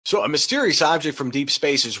So, a mysterious object from deep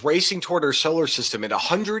space is racing toward our solar system at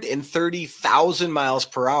 130,000 miles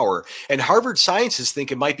per hour, and Harvard scientists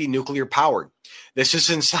think it might be nuclear powered. This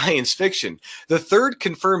isn't science fiction. The third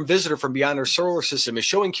confirmed visitor from beyond our solar system is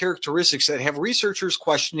showing characteristics that have researchers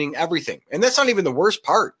questioning everything. And that's not even the worst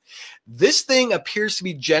part. This thing appears to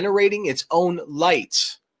be generating its own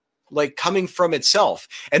light, like coming from itself.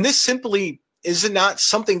 And this simply is not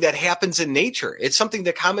something that happens in nature. It's something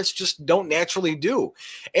that comets just don't naturally do.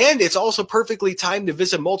 And it's also perfectly timed to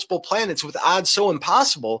visit multiple planets with odds so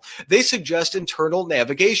impossible, they suggest internal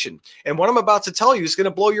navigation. And what I'm about to tell you is going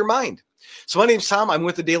to blow your mind. So my name's Tom. I'm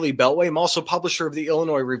with the Daily Beltway. I'm also publisher of the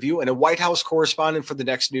Illinois Review and a White House correspondent for the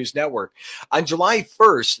Next News Network. On July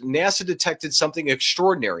 1st, NASA detected something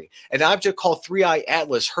extraordinary, an object called 3I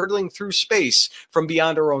Atlas hurtling through space from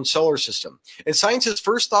beyond our own solar system. And scientists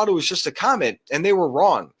first thought it was just a comet, and they were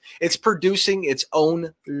wrong. It's producing its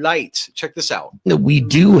own light. Check this out. That we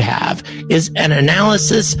do have is an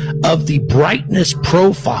analysis of the brightness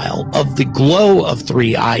profile of the glow of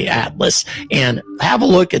 3I Atlas. And have a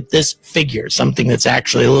look at this figure, something that's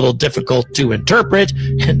actually a little difficult to interpret,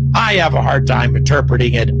 and I have a hard time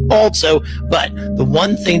interpreting it also. But the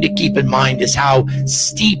one thing to keep in mind is how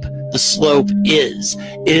steep the slope is.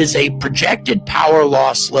 It is a projected power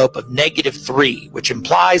law slope of -3, which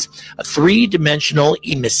implies a three-dimensional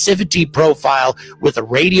emissivity profile with a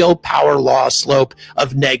radial power law slope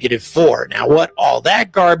of -4. Now, what all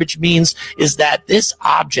that garbage means is that this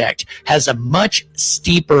object has a much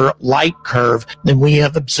steeper light curve than we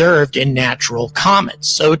have observed in natural comets.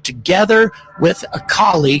 So together with a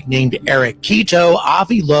colleague named Eric Quito,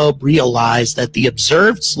 Avi Loeb realized that the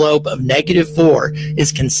observed slope of -4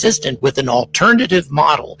 is consistent with an alternative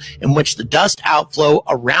model in which the dust outflow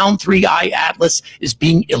around 3I Atlas is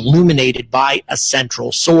being illuminated by a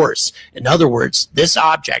central source. In other words, this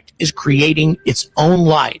object is creating its own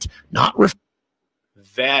light, not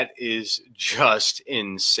That is just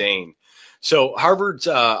insane. So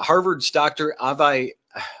Harvard's Dr.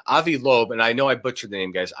 Avi Loeb, and I know I butchered the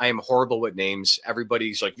name, guys. I am horrible with names.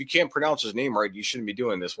 Everybody's like, you can't pronounce his name right, you shouldn't be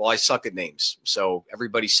doing this. Well, I suck at names. So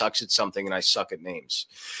everybody sucks at something, and I suck at names.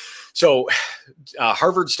 So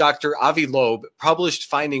Harvard's Dr. Avi Loeb published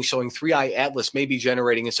findings showing 3I Atlas may be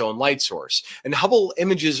generating its own light source. And Hubble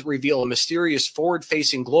images reveal a mysterious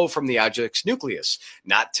forward-facing glow from the object's nucleus,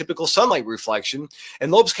 not typical sunlight reflection.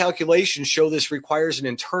 And Loeb's calculations show this requires an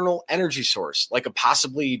internal energy source, like a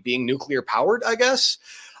possibly being nuclear powered, I guess.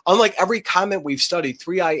 Unlike every comet we've studied,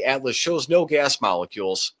 3I Atlas shows no gas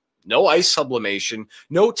molecules, no ice sublimation,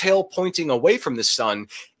 no tail pointing away from the sun.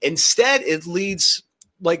 Instead, it leads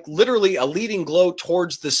like literally a leading glow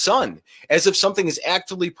towards the sun, as if something is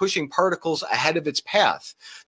actively pushing particles ahead of its path.